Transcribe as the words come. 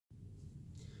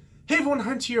Hey everyone,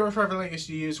 Hunt here, or forever like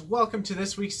to use. Welcome to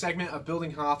this week's segment of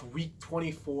Building Hoth, week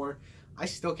 24. I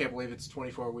still can't believe it's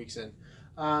 24 weeks in.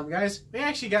 Guys, we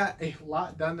actually got a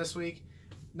lot done this week.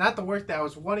 Not the work that I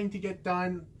was wanting to get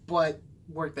done, but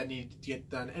work that needed to get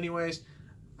done anyways.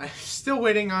 I'm still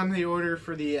waiting on the order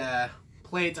for the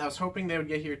plates. I was hoping they would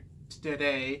get here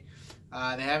today.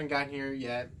 They haven't gotten here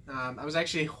yet. I was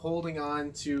actually holding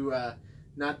on to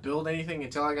not build anything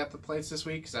until I got the plates this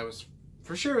week, because I was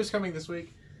for sure it was coming this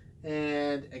week.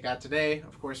 And it got today,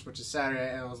 of course, which is Saturday,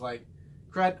 and I was like,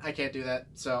 crud, I can't do that.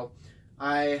 So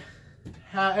I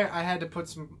had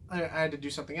to do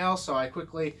something else, so I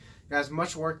quickly got as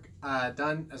much work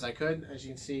done as I could. As you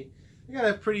can see, I got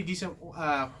a pretty decent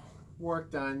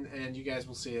work done, and you guys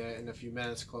will see it in a few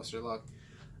minutes, closer look.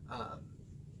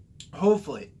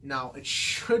 Hopefully. Now, it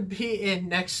should be in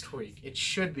next week. It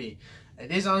should be. It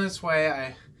is on its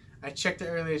way. I checked it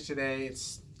earlier today.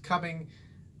 It's coming.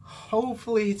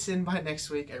 Hopefully it's in by next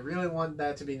week. I really want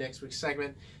that to be next week's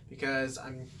segment because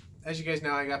as you guys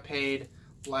know, I got paid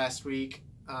last week,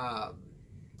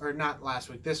 or not last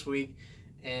week, this week,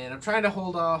 and I'm trying to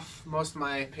hold off most of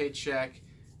my paycheck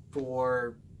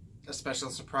for a special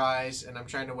surprise, and I'm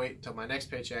trying to wait until my next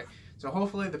paycheck. So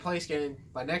hopefully the plate's getting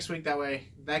by next week. That way,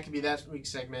 that can be that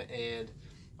week's segment, and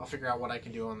I'll figure out what I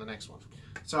can do on the next one.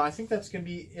 So I think that's going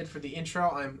to be it for the intro.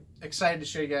 I'm excited to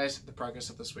show you guys the progress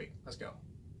of this week. Let's go.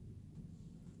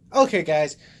 Okay,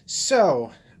 guys,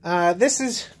 so this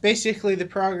is basically the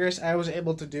progress I was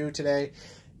able to do today.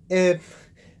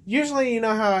 Usually, you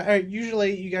know how,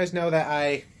 usually you guys know that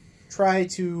I try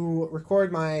to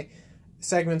record my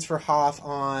segments for Hoth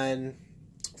on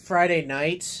Friday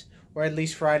nights, or at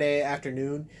least Friday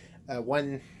afternoon, that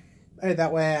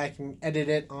way I can edit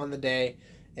it on the day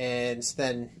and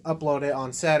then upload it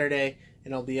on Saturday,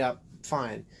 and it'll be up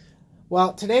fine.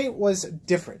 Well, today was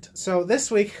different. So this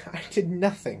week I did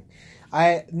nothing.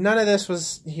 None of this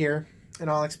was here, and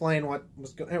I'll explain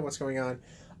what's going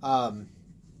on.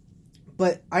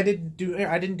 But I didn't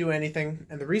do anything,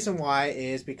 and the reason why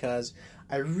is because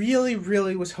I really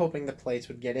was hoping the plates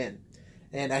would get in,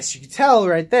 and as you can tell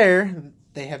right there,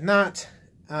 they have not.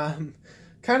 Kind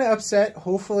of upset.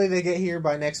 Hopefully they get here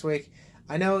by next week.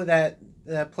 I know that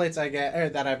the plates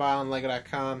that I buy on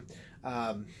Lego.com.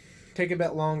 Take a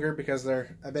bit longer because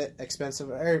they're a bit expensive,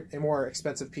 or a more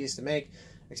expensive piece to make,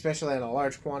 especially in a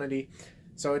large quantity.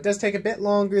 So it does take a bit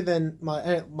longer than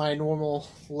my normal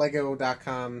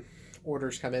Lego.com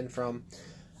orders come in from.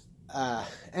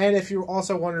 And if you're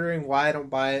also wondering why I don't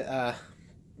buy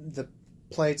the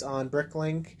plates on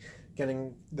Bricklink,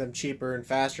 getting them cheaper and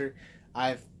faster,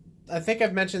 I think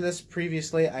I've mentioned this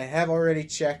previously. I have already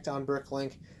checked on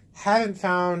Bricklink, haven't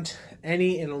found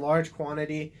any in a large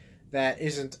quantity that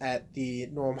isn't at the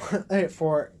normal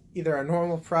for either a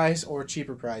normal price or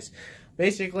cheaper price.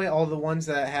 Basically, all the ones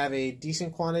that have a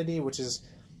decent quantity, which is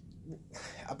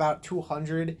about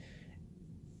 200,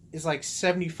 is like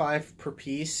 75 per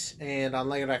piece, and on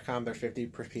Lego.com they're 50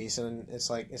 per piece, and it's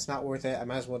like, it's not worth it. I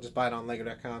might as well just buy it on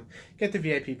Lego.com, get the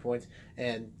VIP points,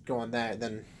 and go on that, and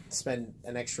then spend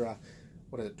an extra,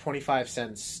 25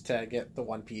 cents to get the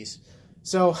one piece.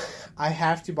 So I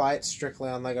have to buy it strictly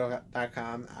on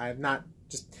Lego.com. I'm not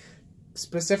just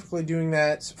specifically doing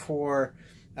that for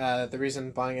the reason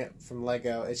buying it from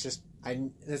Lego. It's just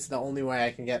it's the only way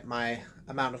I can get my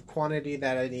amount of quantity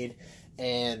that I need,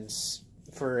 and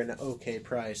for an okay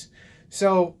price.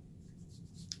 So,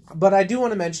 but I do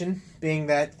want to mention, being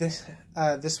that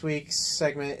this week's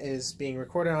segment is being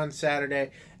recorded on Saturday,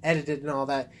 edited and all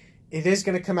that, it is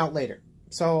going to come out later.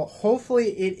 So hopefully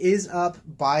it is up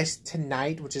by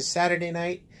tonight, which is Saturday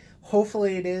night.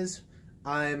 Hopefully it is.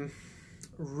 I'm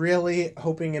really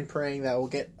hoping and praying that it will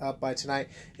get up by tonight.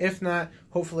 If not,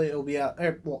 hopefully it will be up.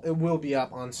 Well, it will be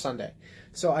up on Sunday.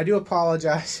 So I do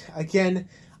apologize again.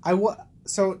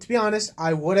 So to be honest,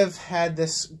 I would have had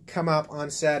this come up on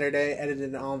Saturday, edited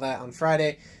and all that on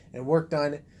Friday, and work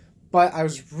done. But I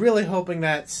was really hoping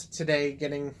that today,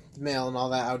 getting the mail and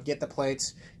all that, I would get the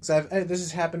plates. Because this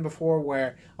has happened before,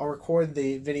 where I'll record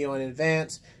the video in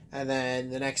advance, and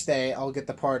then the next day I'll get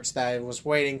the parts that I was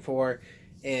waiting for,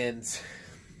 and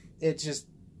it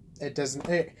doesn't.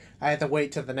 I had to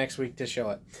wait till the next week to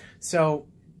show it. So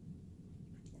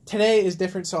today is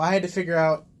different. So I had to figure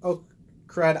out, oh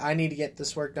crud, I need to get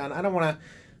this work done. I don't want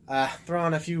to throw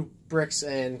on a few bricks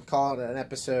and call it an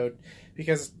episode.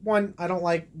 Because, one, I don't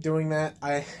like doing that.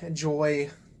 I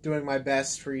enjoy doing my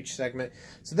best for each segment.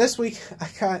 So this week,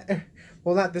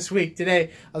 well, not this week,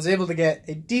 today, I was able to get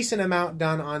a decent amount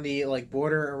done on the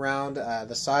border around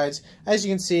the sides. As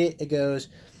you can see, it goes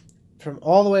from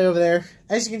all the way over there.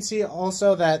 As you can see,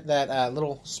 also that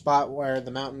little spot where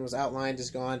the mountain was outlined is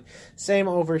gone. Same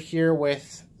over here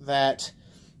with that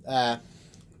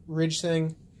ridge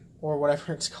thing, or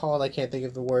whatever it's called. I can't think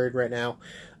of the word right now.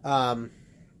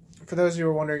 For those who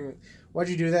are wondering, why'd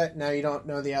you do that? Now you don't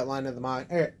know the outline of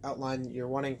the outline you're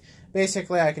wanting.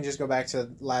 Basically, I can just go back to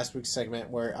last week's segment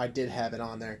where I did have it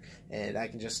on there, and I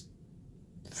can just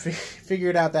figure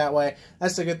it out that way.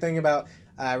 That's the good thing about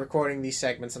recording these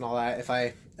segments and all that. If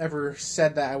I ever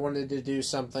said that I wanted to do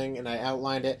something and I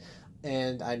outlined it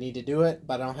and I need to do it,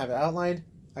 but I don't have it outlined,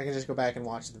 I can just go back and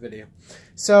watch the video.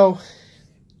 So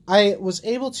I was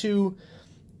able to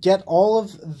get all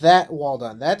of that wall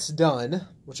done. That's done,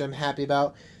 which I'm happy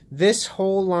about. This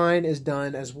whole line is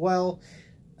done as well.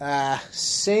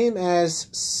 Same as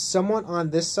somewhat on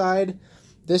this side.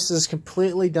 This is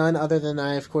completely done, other than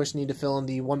I, of course, need to fill in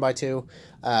the 1x2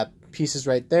 pieces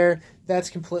right there. That's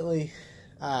completely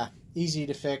easy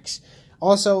to fix.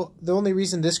 Also, the only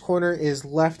reason this corner is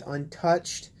left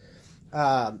untouched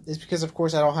is because, of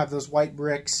course, I don't have those white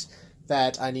bricks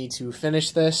that I need to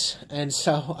finish this, and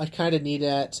so I kind of need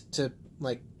that to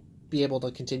like be able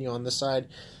to continue on this side.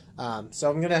 So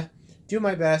I'm gonna do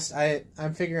my best.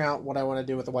 I'm figuring out what I want to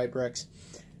do with the white bricks.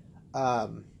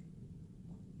 And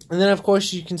then, of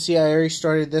course, you can see I already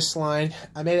started this line.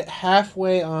 I made it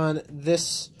halfway on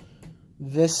this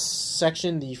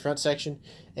section, the front section,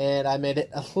 and I made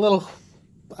it a little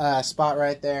spot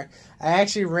right there. I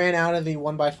actually ran out of the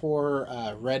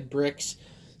 1x4 red bricks,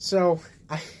 so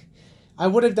I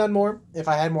would have done more if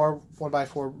I had more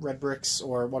 1x4 red bricks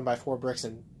or 1x4 bricks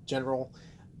in general,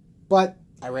 but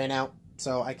I ran out,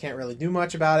 so I can't really do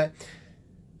much about it.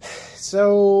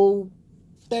 So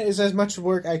that is as much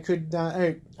work I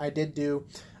did do.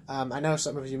 I know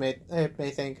some of you may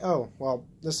think, oh, well,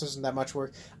 this isn't that much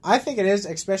work. I think it is,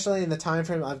 especially in the time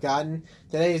frame I've gotten.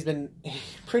 Today has been a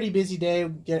pretty busy day.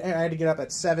 I had to get up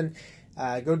at 7,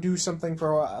 go do something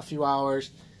for a few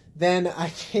hours. Then I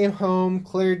came home,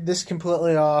 cleared this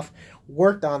completely off,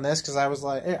 worked on this because I was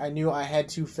like, I knew I had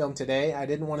to film today. I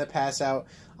didn't want to pass out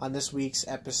on this week's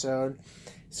episode.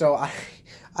 So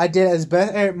I did as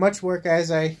much work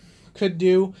as I could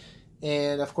do.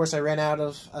 And, of course, I ran out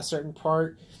of a certain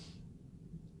part.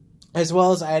 As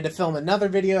well as I had to film another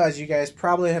video, as you guys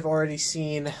probably have already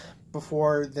seen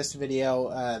before this video,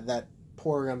 that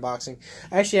Porg unboxing.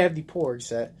 I actually have the Porg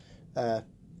set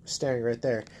staring right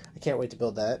there. I can't wait to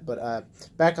build that. But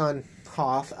back on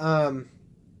Hoth.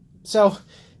 So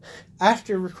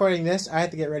after recording this, I had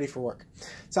to get ready for work.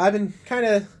 So I've been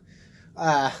kind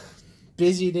of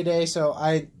busy today. So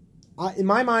I in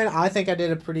my mind, I think I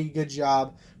did a pretty good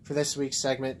job for this week's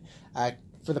segment.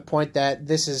 For the point that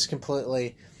this is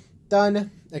completely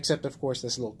done, except of course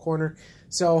this little corner.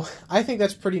 So I think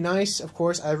that's pretty nice. Of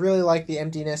course, I really like the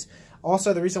emptiness.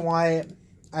 Also, the reason why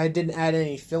I didn't add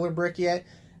any filler brick yet,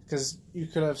 because you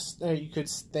could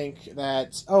think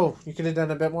that, oh, you could have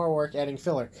done a bit more work adding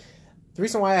filler. The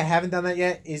reason why I haven't done that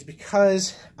yet is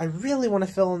because I really want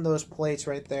to fill in those plates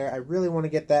right there. I really want to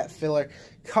get that filler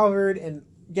covered and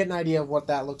get an idea of what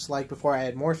that looks like before I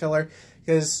add more filler,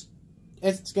 because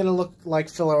it's going to look like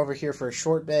filler over here for a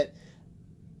short bit.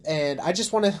 And I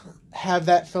just want to have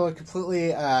that filler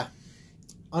completely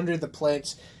under the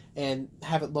plates and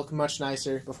have it look much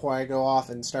nicer before I go off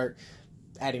and start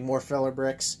adding more filler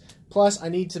bricks. Plus, I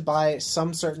need to buy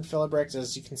some certain filler bricks.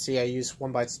 As you can see, I use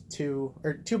 1x2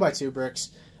 or 2x2 bricks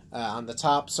on the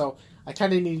top, so I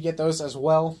kind of need to get those as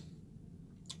well.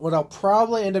 What I'll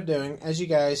probably end up doing, as you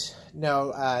guys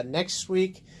know, next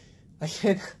week,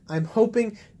 again, I'm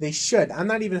hoping they should. I'm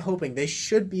not even hoping. They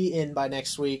should be in by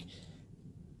next week.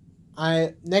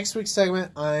 Next week's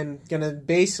segment, I'm going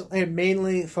to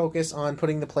mainly focus on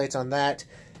putting the plates on that.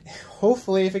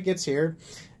 Hopefully, if it gets here,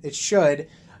 it should.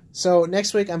 So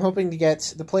next week, I'm hoping to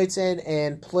get the plates in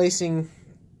and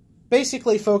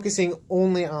basically focusing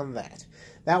only on that.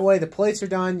 That way, the plates are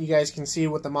done. You guys can see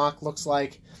what the mock looks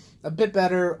like a bit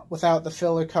better without the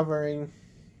filler covering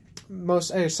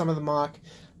some of the mock.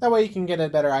 That way, you can get a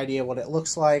better idea of what it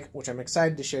looks like, which I'm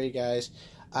excited to show you guys.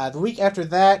 The week after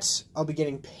that, I'll be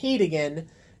getting paid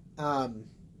again.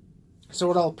 So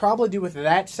what I'll probably do with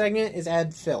that segment is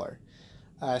add filler.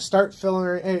 Start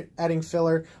adding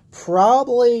filler.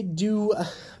 Probably do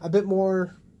a bit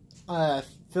more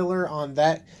filler on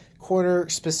that corner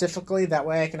specifically. That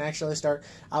way I can actually start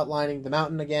outlining the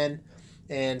mountain again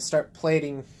and start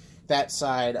plating that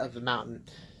side of the mountain.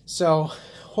 So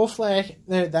hopefully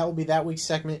that will be that week's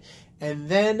segment. And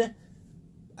then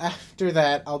after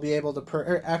that, I'll be able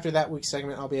to after that week's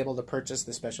segment, I'll be able to purchase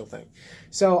the special thing.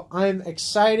 So I'm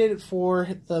excited for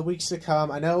the weeks to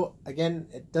come. I know, again,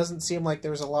 it doesn't seem like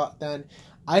there was a lot done.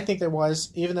 I think there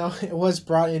was, even though it was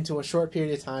brought into a short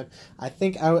period of time. I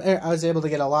think I was able to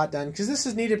get a lot done because this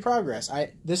is needed progress.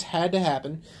 This had to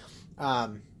happen.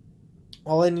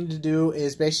 All I need to do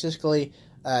is basically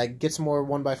get some more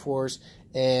 1x4s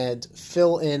and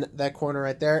fill in that corner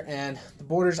right there, and the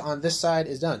borders on this side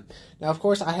is done. Now, of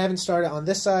course, I haven't started on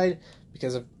this side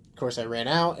because, of course, I ran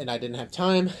out and I didn't have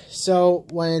time. So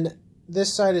when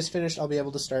this side is finished, I'll be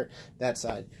able to start that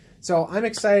side. So I'm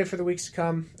excited for the weeks to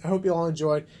come. I hope you all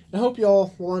enjoyed, and I hope you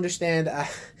all will understand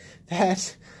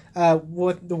that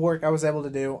what the work I was able to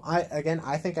do.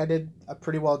 I think I did a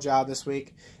pretty well job this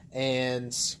week,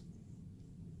 and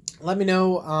let me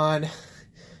know on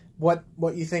what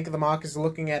you think of the mock is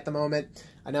looking at the moment.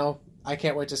 I know I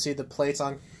can't wait to see the plates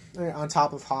on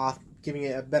top of Hoth, giving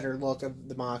it a better look of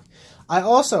the mock. I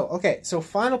also, okay, so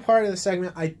final part of the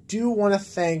segment, I do want to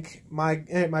thank my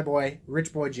boy,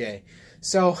 Rich Boy J.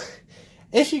 So,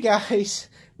 if you guys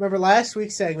remember last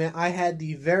week's segment, I had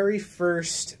the very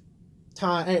first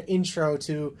intro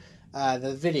to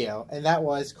the video, and that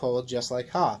was called Just Like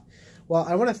Hoth. Well,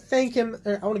 I want to thank him,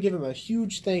 I want to give him a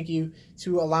huge thank you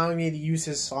to allowing me to use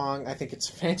his song. I think it's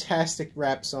a fantastic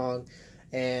rap song,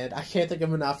 and I can't think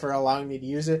of enough for allowing me to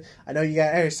use it. I know you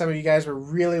guys, some of you guys were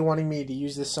really wanting me to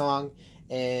use this song,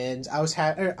 and I was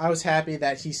happy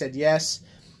that he said yes.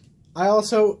 I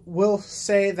also will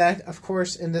say that, of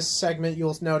course, in this segment,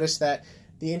 you'll notice that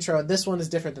the intro of this one is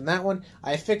different than that one.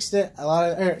 I fixed it.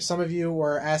 Some of you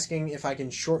were asking if I can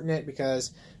shorten it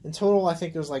because in total I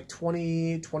think it was like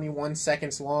 21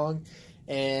 seconds long,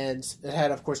 and it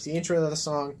had, of course, the intro of the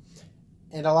song.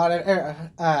 And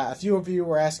a few of you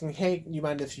were asking, hey, you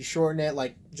mind if you shorten it,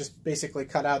 like just basically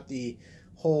cut out the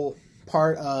whole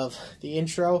part of the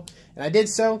intro? And I did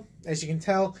so. As you can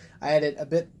tell, I added a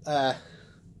bit. I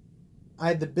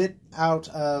had the bit out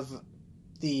of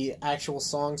the actual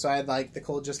song, so I had like the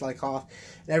cold Just Like Hoth,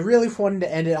 and I really wanted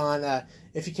to end it on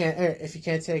if you can't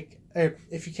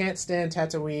stand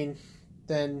Tatooine,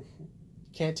 then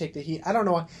can't take the heat. I don't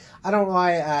know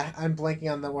why I'm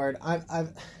blanking on the word.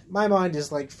 My mind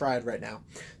is like fried right now.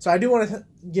 So I do want to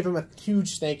give him a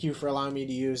huge thank you for allowing me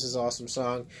to use his awesome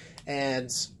song.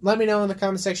 And let me know in the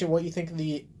comment section what you think of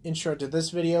the intro to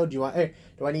this video. Do I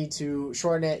need to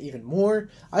shorten it even more?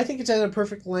 I think it's at a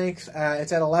perfect length.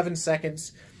 It's at 11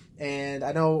 seconds. And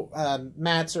I know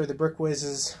Matt's or the Brick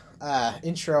Wiz's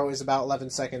intro is about 11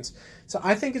 seconds. So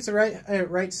I think it's the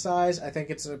right size. I think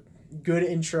it's a good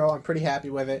intro. I'm pretty happy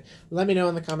with it. Let me know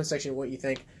in the comment section what you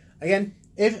think. Again,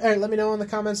 let me know in the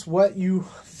comments what you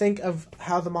think of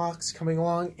how the mock's coming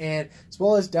along, and as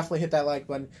well as definitely hit that like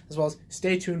button, as well as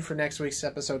stay tuned for next week's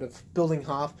episode of Building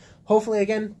Hoth. Hopefully,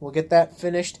 again, we'll get that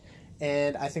finished,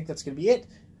 and I think that's going to be it.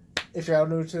 If you're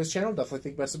new to this channel, definitely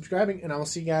think about subscribing, and I will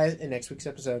see you guys in next week's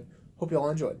episode. Hope you all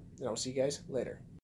enjoyed, and I will see you guys later.